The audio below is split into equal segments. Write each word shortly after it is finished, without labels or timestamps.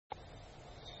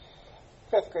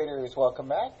Fifth graders, welcome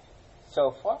back.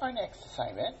 So for our next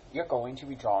assignment, you're going to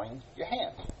be drawing your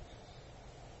hand.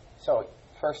 So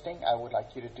first thing I would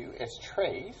like you to do is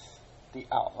trace the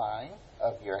outline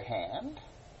of your hand.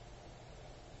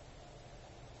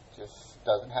 Just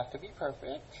doesn't have to be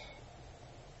perfect.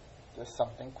 Just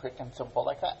something quick and simple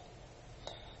like that.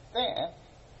 Then,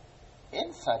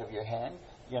 inside of your hand,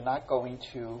 you're not going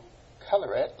to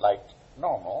color it like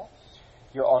normal.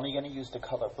 You're only going to use the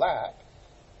color black,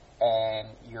 and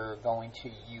you're going to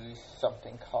use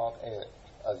something called a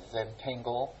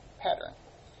zentangle pattern.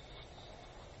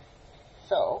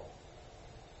 So,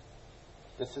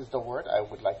 this is the word I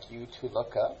would like you to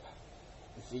look up.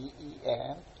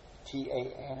 Z-E-N-T-A-N-G-L-E.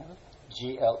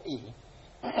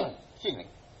 Excuse me.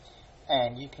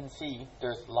 And you can see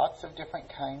there's lots of different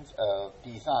kinds of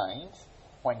designs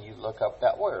when you look up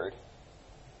that word.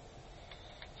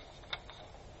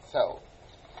 So,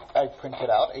 I printed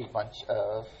out a bunch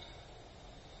of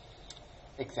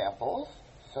examples.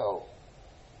 So,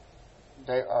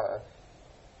 there are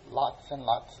lots and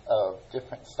lots of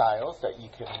different styles that you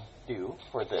can do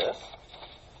for this.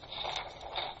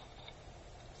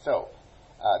 So,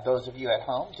 those of you at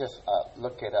home, just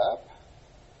look it up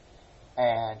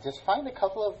and just find a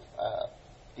couple of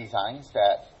designs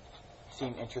that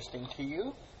seem interesting to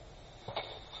you,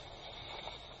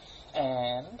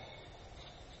 and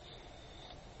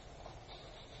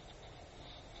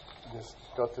just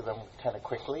go through them kind of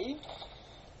quickly.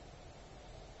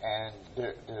 And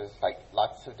there's like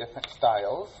lots of different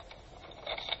styles.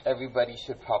 Everybody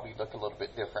should probably look a little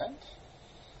bit different.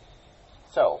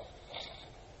 So,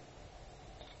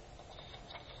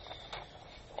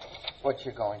 what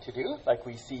you're going to do, like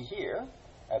we see here,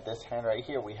 at this hand right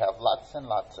here, we have lots and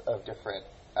lots of different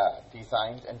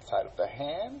designs inside of the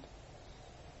hand.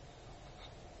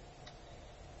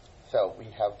 So we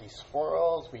have these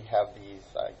swirls, we have these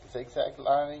zigzag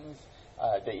lines.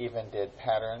 They even did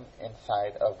pattern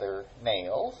inside of their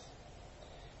nails.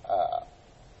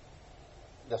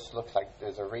 This looks like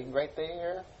there's a ring right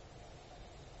there.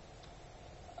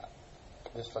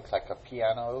 This looks like a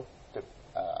piano. The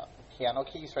piano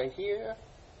keys right here.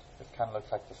 This kind of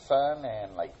looks like the sun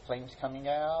and like flames coming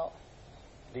out.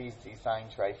 These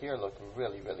designs right here look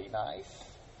really, really nice.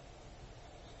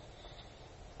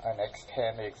 Our next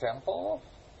hand example.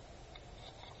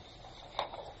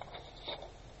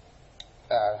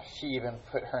 She even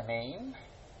put her name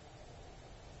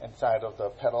inside of the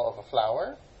petal of a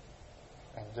flower.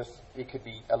 And just, it could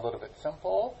be a little bit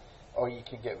simple, or you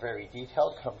can get very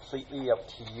detailed, completely up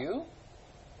to you.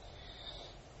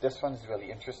 This one's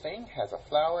really interesting. Has a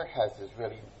flower, has this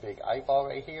really big eyeball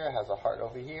right here, has a heart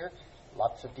over here.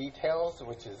 Lots of details,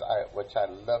 which I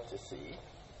love to see.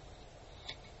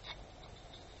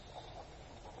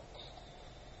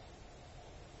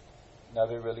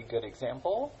 Another really good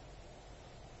example.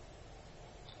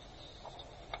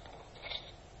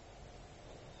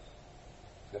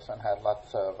 This one had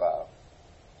lots of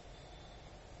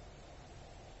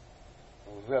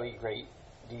really great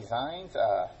designs.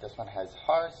 This one has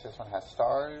hearts, this one has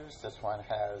stars, this one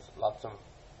has lots of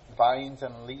vines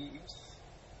and leaves.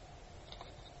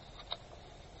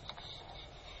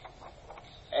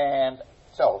 And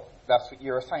so, that's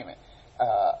your assignment.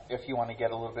 If you want to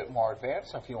get a little bit more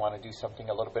advanced, if you want to do something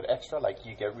a little bit extra, like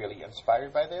you get really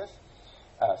inspired by this,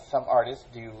 some artists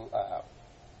do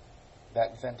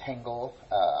that zentangle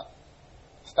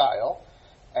style,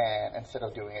 and instead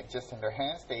of doing it just in their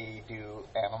hands, they do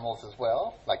animals as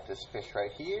well, like this fish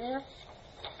right here,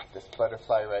 this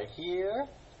butterfly right here,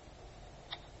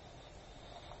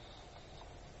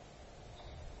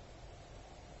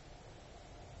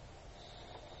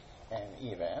 and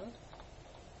even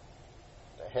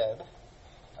the head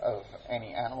of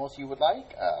any animals you would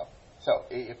like. So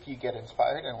if you get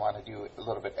inspired and want to do a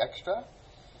little bit extra,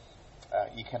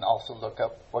 you can also look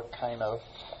up what kind of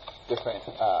different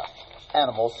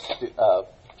animals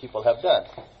people have done.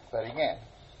 But again,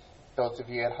 those of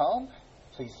you at home,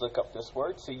 please look up this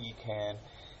word so you can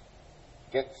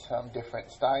get some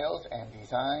different styles and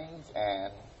designs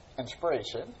and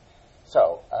inspiration.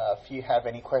 So if you have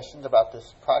any questions about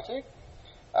this project,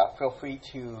 feel free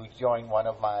to join one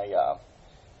of my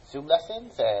Zoom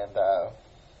lessons and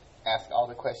ask all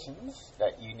the questions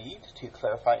that you need to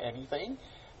clarify anything.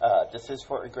 This is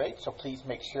for a grade, so please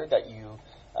make sure that you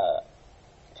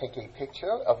take a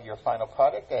picture of your final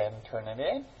product and turn it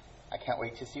in. I can't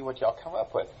wait to see what y'all come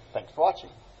up with. Thanks for watching.